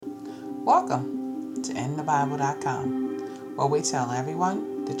Welcome to InTheBible.com, where we tell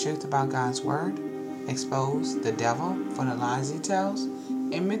everyone the truth about God's Word, expose the devil for the lies he tells,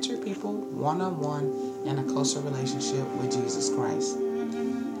 and mentor people one-on-one in a closer relationship with Jesus Christ.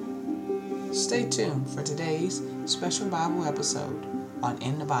 Stay tuned for today's special Bible episode on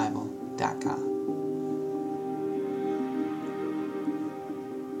InTheBible.com.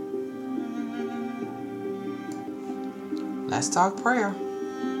 Let's talk prayer.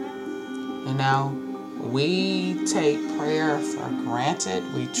 You know, we take prayer for granted.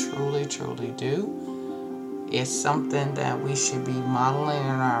 We truly, truly do. It's something that we should be modeling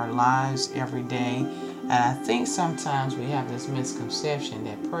in our lives every day. And I think sometimes we have this misconception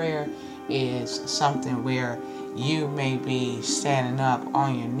that prayer is something where you may be standing up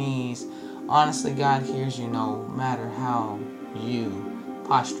on your knees. Honestly, God hears you no matter how you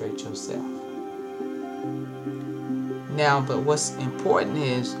prostrate yourself. Now, but what's important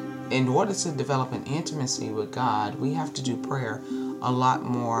is, in order to develop an intimacy with God, we have to do prayer a lot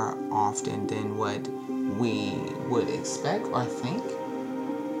more often than what we would expect or think.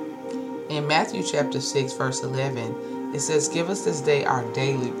 In Matthew chapter 6, verse 11, it says, "Give us this day our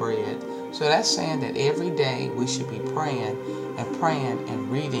daily bread." So that's saying that every day we should be praying and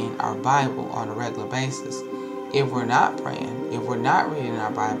reading our Bible on a regular basis. If we're not praying, if we're not reading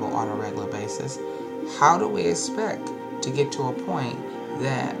our Bible on a regular basis, how do we expect to get to a point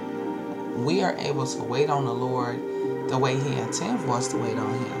that we are able to wait on the Lord the way He intends for us to wait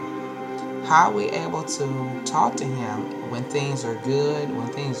on Him? How are we able to talk to Him when things are good, when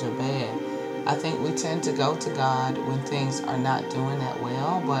things are bad? I think we tend to go to God when things are not doing that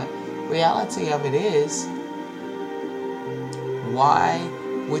well, but reality of it is, why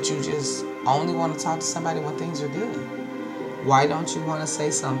would you just only want to talk to somebody when things are good? Why don't you want to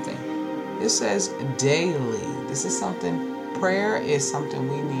say something? It says daily. This is something. Prayer is something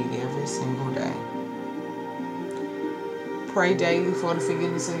we need every single day. Pray daily for the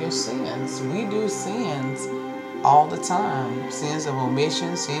forgiveness of your sins. We do sins all the time. Sins of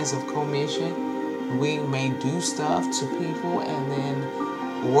omission, sins of commission. We may do stuff to people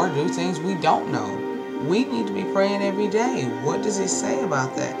or do things we don't know. We need to be praying every day. What does He say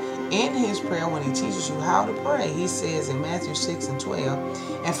about that? In His prayer, when He teaches you how to pray, He says in Matthew 6 and 12,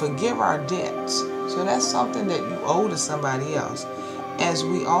 "And forgive our debts." So that's something that you owe to somebody else, as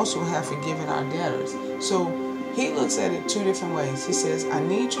we also have forgiven our debtors. So He looks at it two different ways. He says, I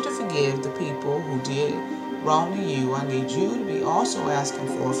need you to forgive the people who did wrong to you. I need you to be also asking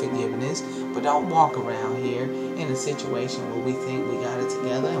for forgiveness, but don't walk around here in a situation where we think we got it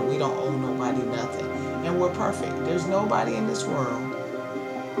together and we don't owe nobody nothing. And we're perfect. There's nobody in this world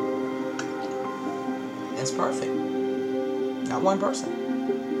that's perfect. Not one person.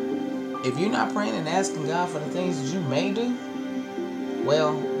 If you're not praying and asking God for the things that you may do,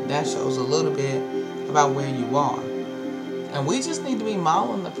 well, that shows a little bit about where you are. And we just need to be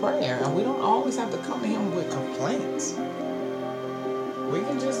modeling the prayer, and we don't always have to come to Him with complaints. We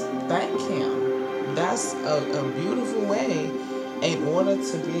can just thank Him. That's a beautiful way in order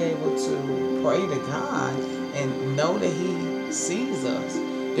to be able to pray to God and know that He sees us.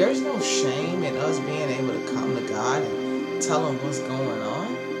 There's no shame in us being able to come to God and tell Him what's going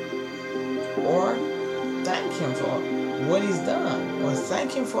on, or thank Him for what He's done, or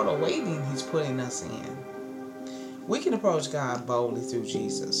thank Him for the waiting He's putting us in. We can approach God boldly through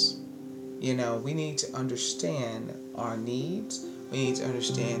Jesus. You know, we need to understand our needs. We need to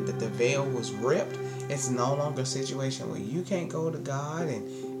understand that the veil was ripped. It's no longer a situation where you can't go to God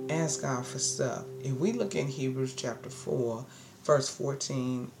and ask God for stuff. If we look in Hebrews chapter 4, verse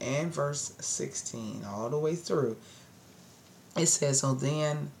 14 and verse 16, all the way through, it says, "So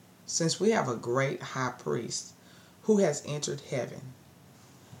then, since we have a great high priest who has entered heaven,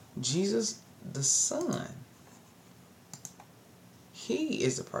 Jesus the Son, He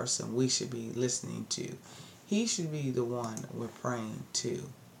is the person we should be listening to. He should be the one we're praying to."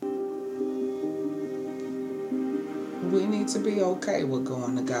 We need to be okay with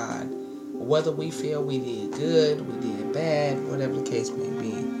going to God, whether we feel we did good, we did bad, whatever the case may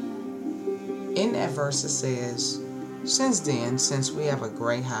be. In that verse it says, since we have a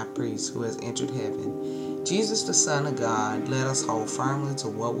great high priest who has entered heaven, Jesus the Son of God, let us hold firmly to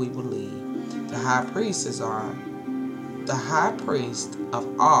what we believe. The high priest of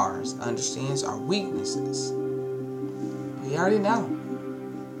ours understands our weaknesses. He already knows.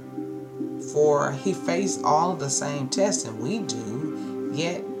 For He faced all of the same testing we do,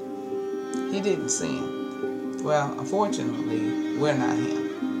 yet He didn't sin. Well, unfortunately, we're not Him.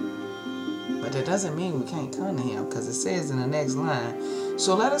 But that doesn't mean we can't come to Him, because it says in the next line,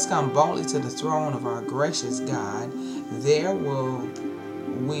 "So let us come boldly to the throne of our gracious God. There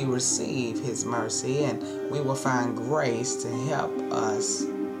we receive His mercy, and we will find grace to help us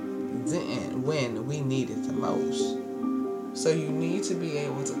then when we need it the most. So you need to be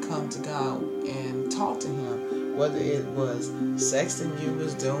able to come to God and talk to Him, whether it was sexting you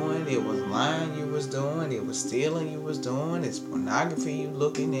was doing, it was lying you was doing, it was stealing you was doing, it's pornography you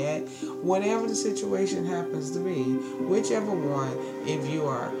looking at, whatever the situation happens to be, whichever one, if you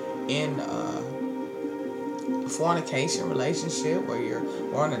are in a fornication relationship or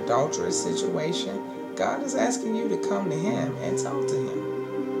an adulterous situation, God is asking you to come to Him and talk to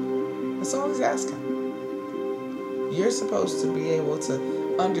Him. That's all He's asking. You're supposed to be able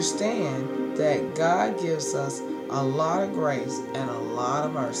to understand that God gives us a lot of grace and a lot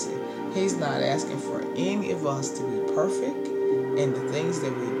of mercy. He's not asking for any of us to be perfect in the things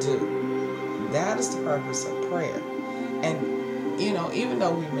that we do. That is the purpose of prayer. And, even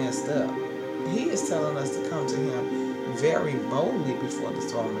though we messed up, He is telling us to come to Him very boldly before the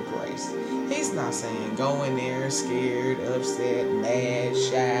throne of grace. He's not saying go in there scared, upset, mad,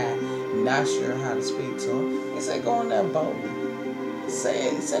 shy, not sure how to speak to Him. He said go in there boldly. Say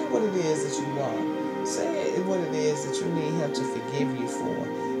what it is that you want. Say what it is that you need Him to forgive you for.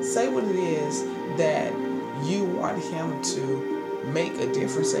 Say what it is that you want Him to make a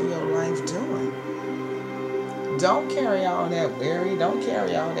difference in your life doing. Don't carry all that worry. Don't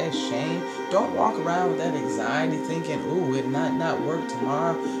carry all that shame. Don't walk around with that anxiety thinking, ooh, it might not work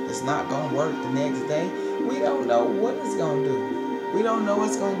tomorrow. It's not going to work the next day. We don't know what it's going to do. We don't know what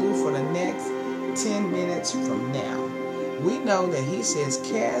it's going to do for the next 10 minutes from now. We know that He says,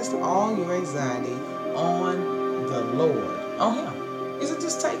 cast all your anxiety on the Lord, on Him. He said,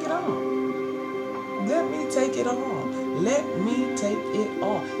 just take it on. Let me take it on. Let me take it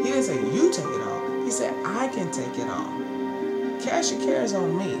on. He didn't say, you take it on. He said, I can take it on. Cast your cares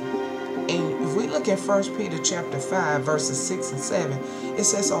on me. And if we look at 1 Peter chapter 5, verses 6 and 7, it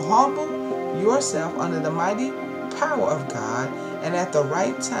says, so humble yourself under the mighty power of God, and at the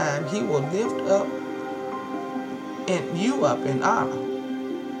right time He will lift you up in honor.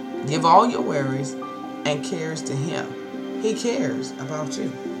 Give all your worries and cares to Him. He cares about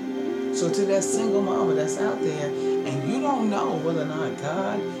you. So to that single mama that's out there, and you don't know whether or not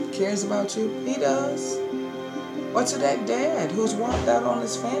God cares about you, He does. Or to that dad who's walked out on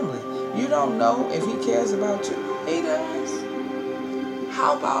his family, you don't know if he cares about you, He does.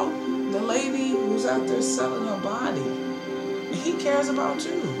 How about the lady who's out there selling her body? He cares about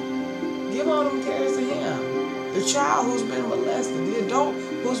you. Give all them cares to Him. The child who's been molested, the adult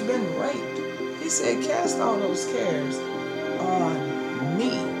who's been raped. He said, cast all those cares on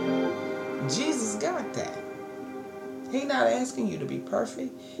me. Jesus got that. He's not asking you to be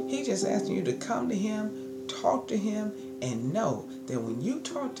perfect. He's just asking you to come to Him, talk to Him, and know that when you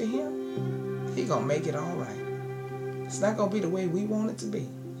talk to Him, He's going to make it all right. It's not going to be the way we want it to be.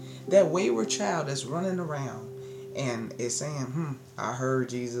 That wayward child that's running around and is saying, I heard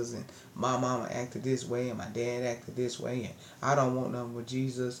Jesus and my mama acted this way and my dad acted this way and I don't want nothing with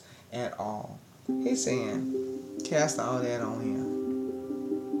Jesus at all. He's saying, cast all that on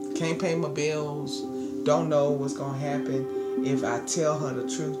Him. Can't pay my bills. Don't know what's going to happen if I tell her the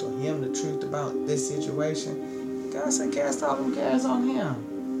truth or him the truth about this situation. God said, cast all them cares on Him.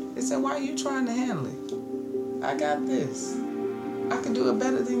 He said, why are you trying to handle it? I got this. I can do it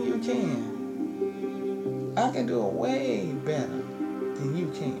better than you can. I can do it way better than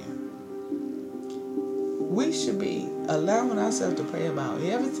you can. We should be allowing ourselves to pray about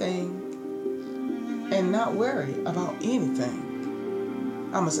everything and not worry about anything.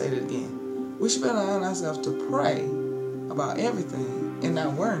 I'm going to say that again. We should be allowing ourselves to pray about everything and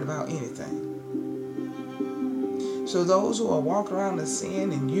not worrying about anything. So those who are walking around in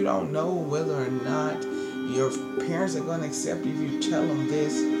sin and you don't know whether or not your parents are going to accept you if you tell them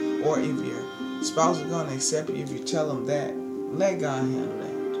this, or if your spouse is going to accept you if you tell them that, let God handle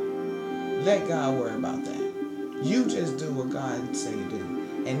that. Let God worry about that. You just do what God say you do.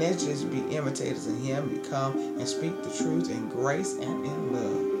 And let's just be imitators of Him and come and speak the truth in grace and in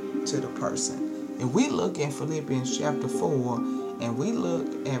love to the person. And we look in Philippians chapter 4 and we look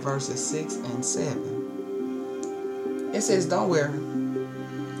at verses 6 and 7. It says, don't worry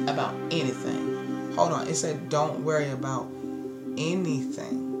about anything. Hold on. It said, don't worry about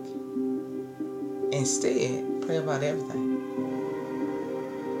anything. Instead, pray about everything.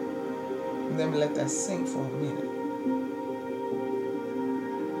 Let me let that sink for a minute.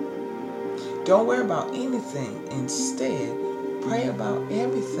 Don't worry about anything. Instead, pray about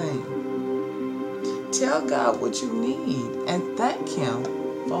everything. Tell God what you need and thank Him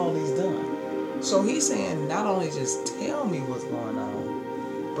for all He's done. So He's saying, not only just tell me what's going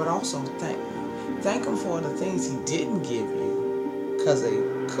on, but also thank me. Thank Him for the things He didn't give you because they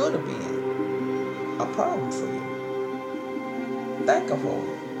could have been a problem for you. Thank Him for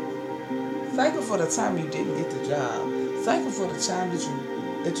it. Thank Him for the time you didn't get the job. Thank Him for the time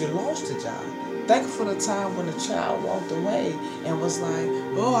that you lost the job. Thank Him for the time when the child walked away and was like,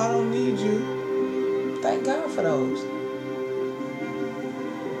 oh, I don't need you. Thank God for those.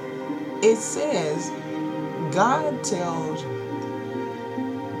 It says,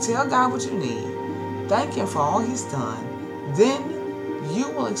 tell God what you need. Thank Him for all He's done. Then you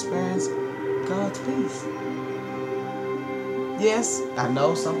will experience God's peace. Yes, I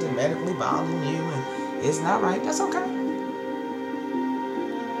know something medically bothering you and it's not right. That's okay.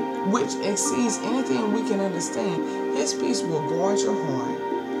 Which exceeds anything we can understand. His peace will guard your heart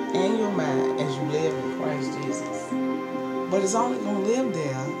and your mind as you live in Christ Jesus. But it's only going to live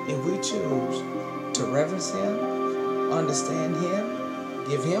there if we choose to reverence Him, understand Him,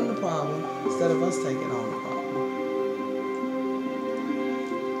 give Him the problem instead of us taking on the problem.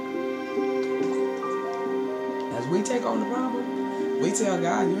 As we take on the problem, we tell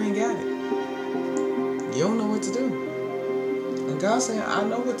God, you ain't got it. You don't know what to do. And God's saying, I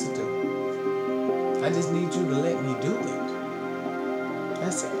know what to do. I just need you to let me do it.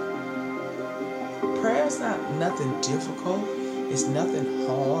 That's it. Prayer is not nothing difficult. It's nothing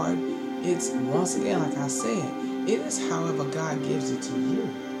hard. It's, once again, like I said, it is however God gives it to you.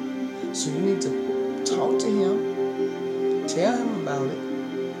 So you need to talk to Him, tell Him about it,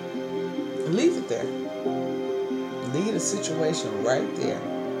 and leave it there. Leave the situation right there.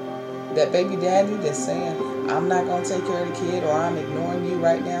 That baby daddy that's saying, I'm not going to take care of the kid or I'm ignoring you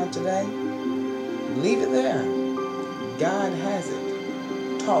right now today, leave it there. God has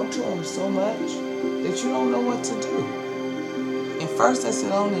it. Talk to Him so much that you don't know what to do. In 1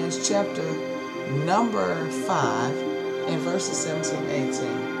 Thessalonians chapter number 5 and verses 17 and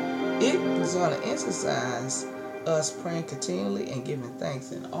 18, it is going to emphasize us praying continually and giving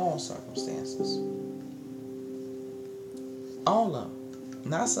thanks in all circumstances. All of them.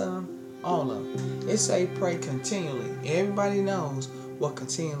 Not some, all of them. It say pray continually. Everybody knows what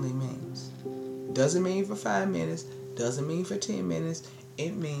continually means. Doesn't mean for 5 minutes. Doesn't mean for 10 minutes.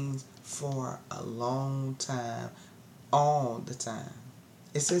 It means for a long time. All the time.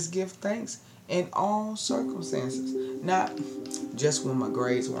 It says give thanks in all circumstances. Not just when my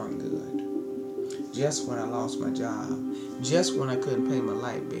grades weren't good. Just when I lost my job. Just when I couldn't pay my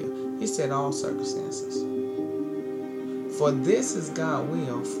light bill. He said all circumstances. For this is God's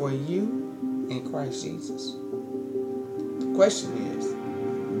will for you in Christ Jesus. The question is,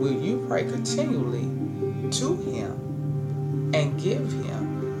 will you pray continually to Him and give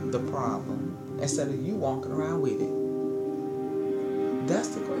Him the problem instead of you walking around with it? That's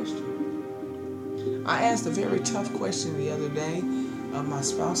the question. I asked a very tough question the other day of my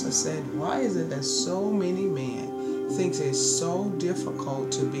spouse. I said, why is it that so many men think it's so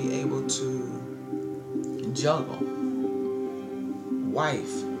difficult to be able to juggle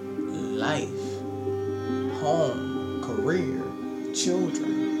wife, life, home, career,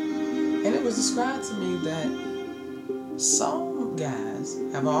 children? And it was described to me that some guys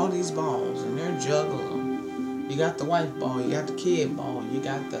have all these balls and they're juggling them. You got the wife ball, you got the kid ball, you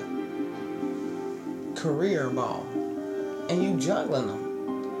got the career ball, and you juggling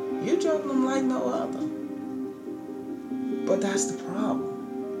them. You juggling them like no other. But that's the problem.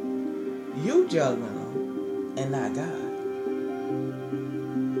 You juggling them and not God.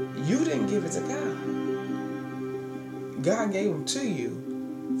 You didn't give it to God. God gave them to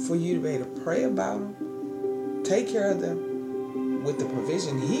you for you to be able to pray about them, take care of them with the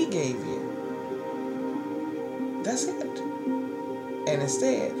provision He gave you. That's it. And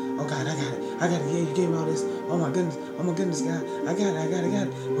instead, oh God, I got it. Yeah, you gave me all this. Oh my goodness, God. I got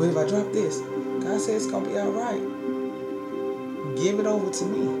it. What if I drop this? God says it's going to be all right. Give it over to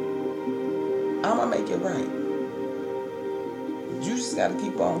me. I'm going to make it right. You just got to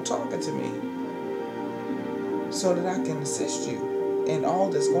keep on talking to me so that I can assist you in all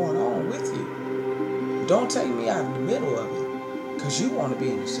that's going on with you. Don't take me out in the middle of it because you want to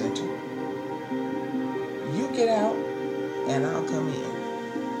be in the center. You get out and I'll come in.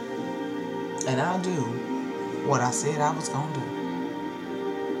 And I'll do what I said I was going to do.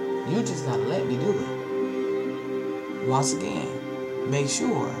 You just got to let me do it. Once again, make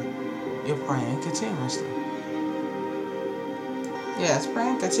sure you're praying continuously. Yes,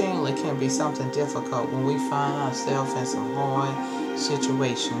 praying continually can be something difficult when we find ourselves in some hard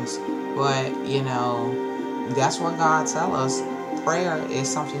situations. But, that's what God tells us. Prayer is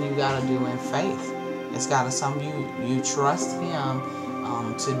something you got to do in faith. It's got to be something you trust Him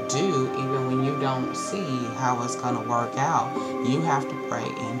to do even when you don't see how it's going to work out. You have to pray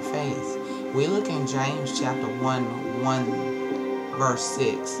in faith. We look in James chapter 1, verse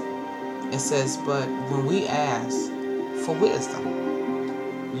 6. It says, but when we ask for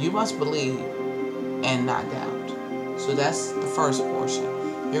wisdom, you must believe and not doubt. So that's the first portion.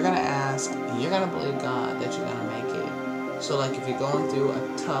 You're going to ask, and you're going to believe God that you're going to make it. So like if you're going through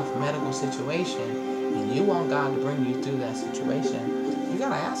a tough medical situation and you want God to bring you through that situation, you got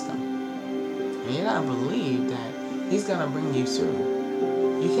to ask Him. And you got to believe that He's going to bring you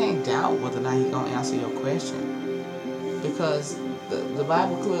through. You can't doubt whether or not He's going to answer your question. Because the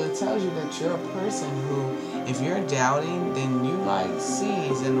Bible clearly tells you that you're a person who, if you're doubting, then you like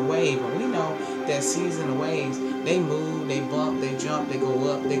seas in the wave. And we know that seas and the waves, they move, they bump, they jump, they go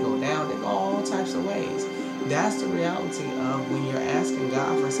up, they go down, they go all types of ways. That's the reality of when you're asking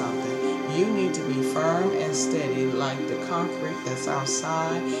God for something. You need to be firm and steady like the concrete that's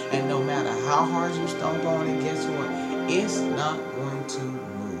outside. And no matter how hard you stomp on it, guess what? It's not going to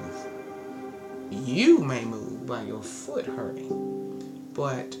move. You may move by your foot hurting,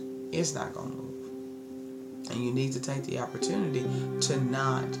 but it's not going to move. And you need to take the opportunity to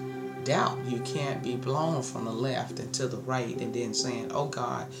not doubt. You can't be blown from the left and to the right and then saying, oh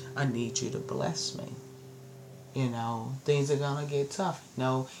God, I need you to bless me. You know, things are going to get tough.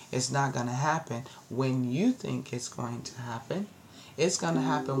 No, it's not going to happen when you think it's going to happen. It's going to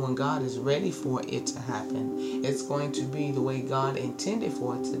happen when God is ready for it to happen. It's going to be the way God intended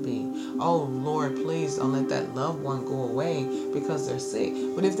for it to be. Oh, Lord, please don't let that loved one go away because they're sick.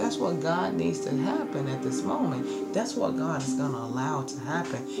 But if that's what God needs to happen at this moment, that's what God is going to allow to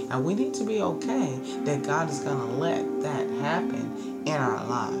happen. And we need to be okay that God is going to let that happen in our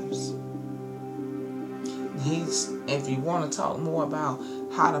lives. If you want to talk more about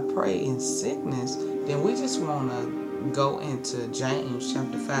how to pray in sickness, then we just want to go into James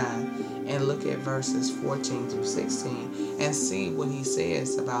chapter 5 and look at verses 14 through 16 and see what he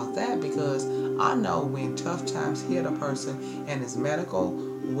says about that, because I know when tough times hit a person and it's medical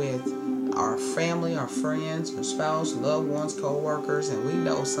with our family, our friends, our spouse, loved ones, co-workers, and we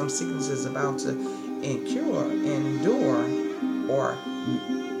know some sickness is about to endure or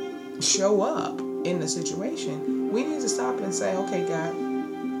show up in the situation, we need to stop and say, okay, God,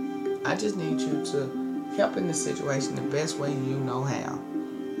 I just need you to help in this situation the best way you know how.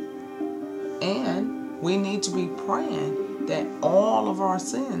 And we need to be praying that all of our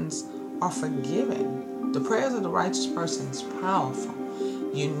sins are forgiven. The prayers of the righteous person is powerful.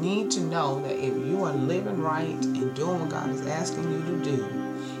 You need to know that if you are living right and doing what God is asking you to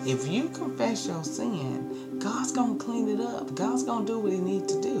do, if you confess your sin, God's going to clean it up. God's going to do what He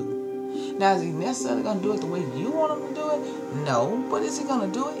needs to do. Now, is He necessarily going to do it the way you want Him to do it? No. But is He going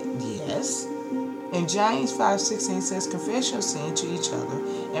to do it? Yes. And James 5:16 says, confess your sin to each other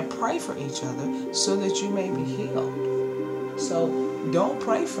and pray for each other so that you may be healed. So don't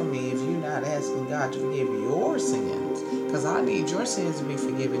pray for me if you're not asking God to forgive your sins, because I need your sins to be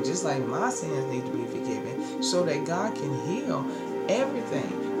forgiven just like my sins need to be forgiven so that God can heal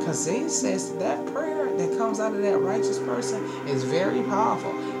everything. Because He says that prayer that comes out of that righteous person is very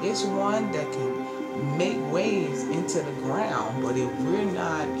powerful. It's one that can make waves into the ground, but if we're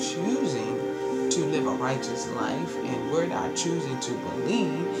not choosing to live a righteous life and we're not choosing to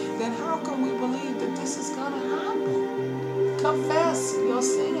believe, then how can we believe that this is going to happen? Confess your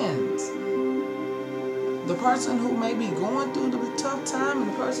sins. The person who may be going through the tough time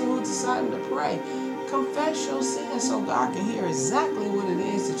and the person who's deciding to pray, confess your sins so God can hear exactly what it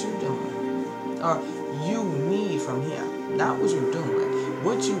is that you're doing or you need from Him. Not what you're doing,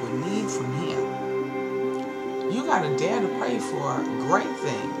 what you would need from Him. You got to dare to pray for great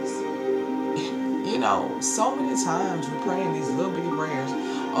things. You know, so many times we pray in these little bitty prayers.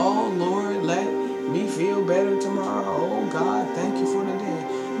 Oh, Lord, let me feel better tomorrow. Oh, God, thank you for the day.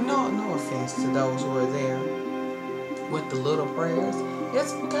 No offense to those who are there with the little prayers.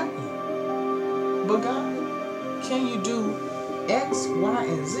 It's okay. But God, can you do X, Y,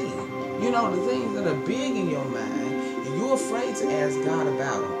 and Z? You know, the things that are big in your mind, and you're afraid to ask God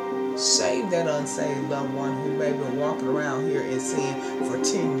about them. Save that unsaved loved one who may be walking around here in sin for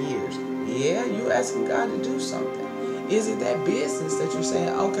 10 years. Yeah, you asking God to do something. Is it that business that you're saying,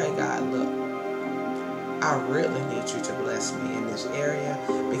 okay, God, look, I really need you to bless me in this area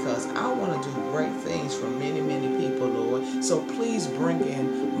because I want to do great things for many, many people, Lord. So please bring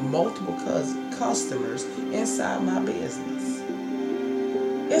in multiple customers inside my business.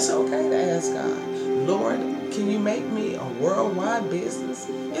 It's okay to ask God, Lord, can you make me a worldwide business?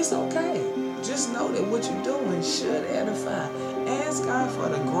 It's okay. Just know that what you're doing should edify. Ask God for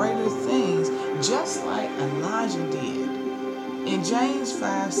the greater things, just like Elijah did. In James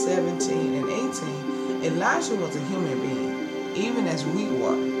 5:17 and 18, Elijah was a human being, even as we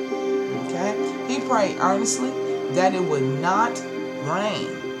were. Okay? He prayed earnestly that it would not rain.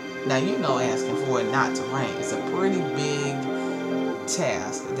 Now, asking for it not to rain is a pretty big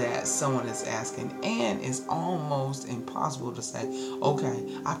task that someone is asking, and it's almost impossible to say, okay,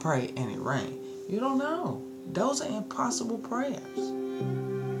 I pray and it rained. You don't know. Those are impossible prayers.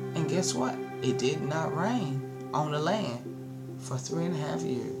 And guess what? It did not rain on the land for 3.5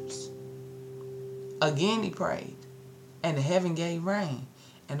 years. Again he prayed, and the heaven gave rain,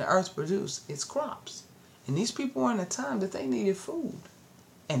 and the earth produced its crops. And these people were in a time that they needed food,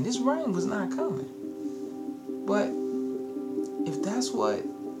 and this rain was not coming. But if that's what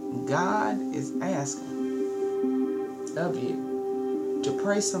God is asking of you, to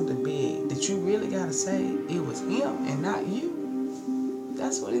pray something big, that you really got to say it was him and not you,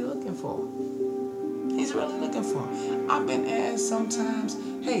 that's what he's looking for. He's really looking for. I've been asked sometimes,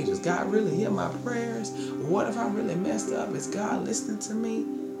 hey, does God really hear my prayers? What if I really messed up? Is God listening to me?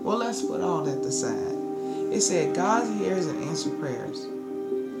 Well, let's put all that aside. It said God hears and answers prayers.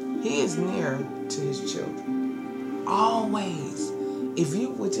 He is near to his children. Always. If you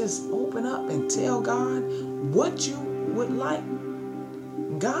would just open up and tell God what you would like,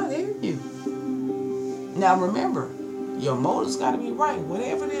 God hear you. Now remember, your motive's got to be right.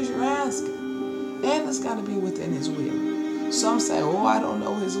 Whatever it is you're asking. And it's got to be within his will. Some say, oh, I don't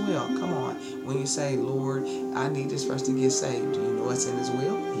know his will. Come on. When you say, Lord, I need this person to get saved, do you know it's in his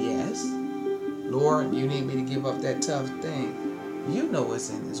will? Yes. Lord, you need me to give up that tough thing. You know it's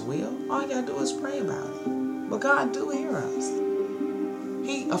in his will. All you got to do is pray about it. But God do hear us.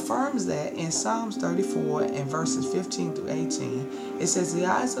 He affirms that in Psalms 34 and verses 15 through 18. It says, the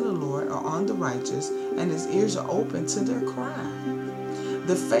eyes of the Lord are on the righteous, and his ears are open to their cry.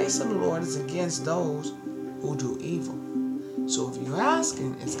 The face of the Lord is against those who do evil. So if you're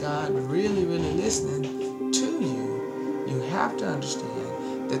asking, is God really, really listening to you? You have to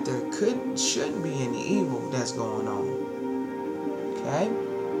understand that there shouldn't be any evil that's going on. Okay?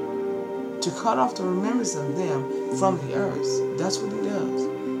 To cut off the remembrance of them from the earth. That's what he does.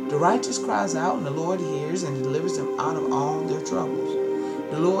 The righteous cries out, and the Lord hears and delivers them out of all their troubles.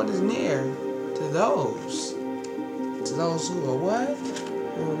 The Lord is near to those who are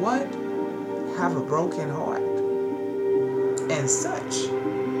what? Have a broken heart, and such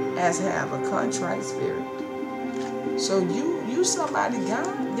as have a contrite spirit. So you somebody,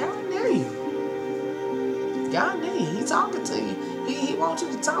 God near you. God near you. He's talking to you. He wants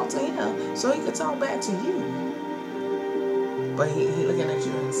you to talk to him so he can talk back to you. But he looking at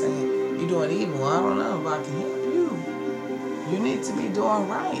you and saying, you're doing evil. I don't know if I can help you. You need to be doing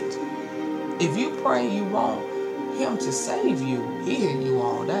right. If you pray you want him to save you, he hear you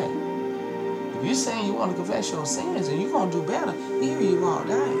all day. If you're saying you want to confess your sins and you're going to do better, he hear you all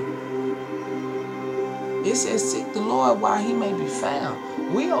day. It says, seek the Lord while he may be found.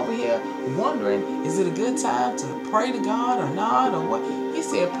 We over here wondering, is it a good time to pray to God or not, or what? He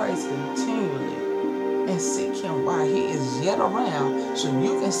said, pray continually and seek him while he is yet around, so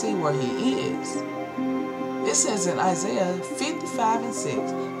you can see where he is. It says in Isaiah 55 and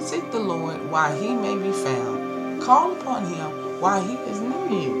 6, seek the Lord while he may be found. Call upon him while he is near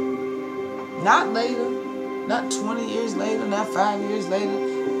you. Not later, not 20 years later, not 5 years later.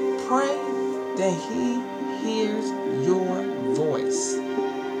 Pray that he hears your voice.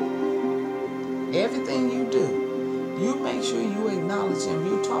 Everything you do, you make sure you acknowledge him,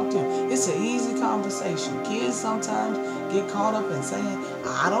 you talk to him. It's an easy conversation. Kids sometimes get caught up in saying,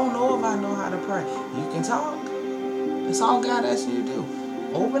 I don't know if I know how to pray. You can talk. That's all God asks you to do.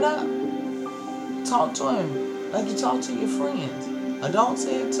 Open up. Talk to him like you talk to your friends. Adults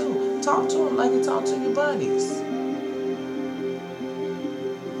say it too. Talk to him like you talk to your buddies.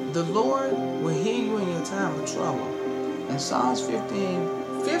 The Lord will hear you in your time of trouble. In Psalms 50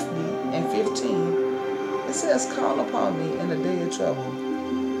 and 15, it says, call upon me in the day of trouble.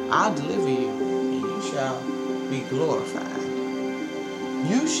 I'll deliver you, and you shall be glorified.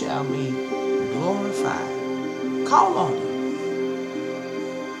 You shall be glorified. Call on him.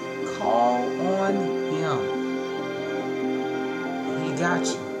 Call on him. He got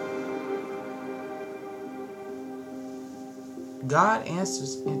you. God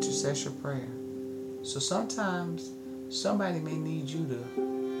answers intercession prayer. So sometimes somebody may need you to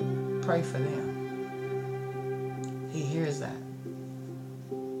pray for them. He hears that.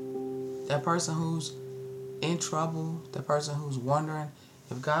 That person who's in trouble, that person who's wondering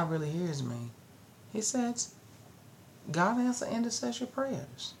if God really hears me. He says, God answers intercession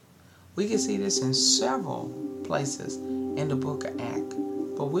prayers. We can see this in several places in the book of Acts.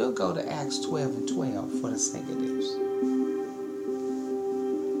 But we'll go to Acts 12 and 12 for the sake of this.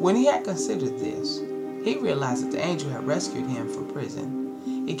 When he had considered this, he realized that the angel had rescued him from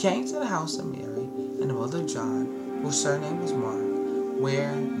prison. He came to the house of Mary and the mother of John, whose surname was Mark.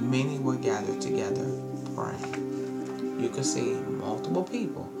 where many were gathered together praying. You could see multiple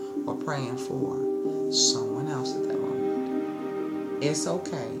people were praying for someone else at that moment. It's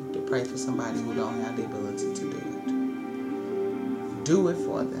okay to pray for somebody who don't have the ability to do it. Do it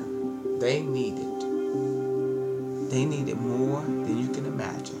for them. They need it. They need it more than you can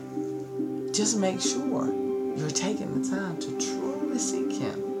imagine. Just make sure you're taking the time to truly seek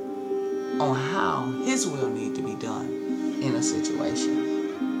Him on how His will need to be done in a situation.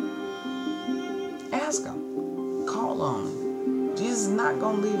 Ask Him. Call on Him. Jesus is not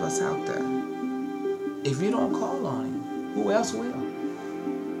going to leave us out there. If you don't call on Him, who else will?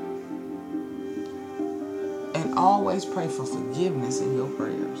 And always pray for forgiveness in your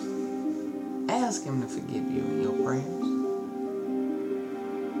prayers. Ask Him to forgive you in your prayers.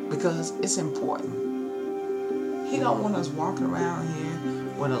 Because it's important. He don't want us walking around here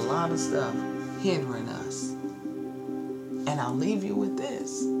with a lot of stuff hindering us. And I'll leave you with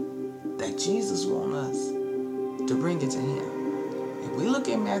this, that Jesus wants us to bring it to Him. If we look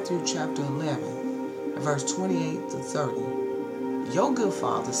at Matthew chapter 11, verse 28 to 30, your good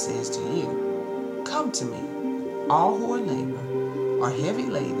Father says to you, come to me, all who are laboring or heavy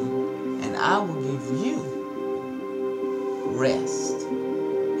laden, and I will give you rest.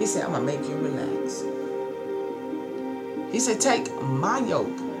 He said, I'm going to make you relax. He said, take my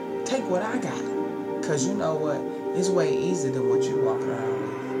yoke. Take what I got. Because you know what? It's way easier than what you walk around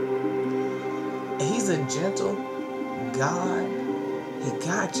with. He's a gentle God. He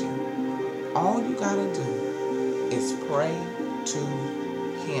got you. All you got to do is pray to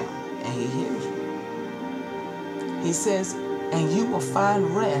Him. And He hears you. He says, and you will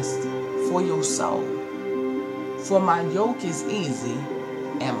find rest for your soul. For my yoke is easy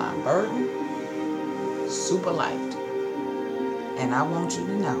and my burden super light. And I want you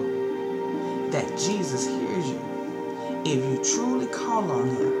to know that Jesus hears you if you truly call on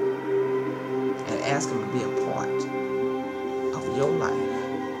Him and ask Him to be a part of your life,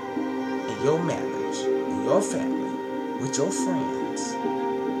 in your marriage, in your family, with your friends.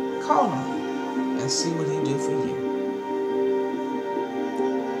 Call on Him and see what He do for you.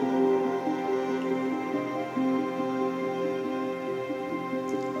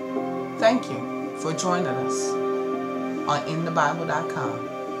 Thank you for joining us on InTheBible.com.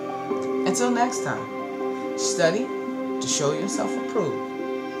 Until next time, study to show yourself approved,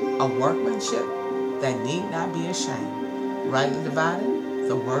 a workmanship that need not be ashamed, rightly dividing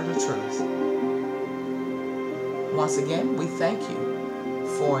the word of truth. Once again, we thank you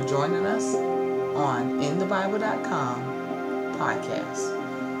for joining us on InTheBible.com podcast.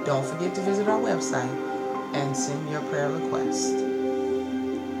 Don't forget to visit our website and send your prayer request.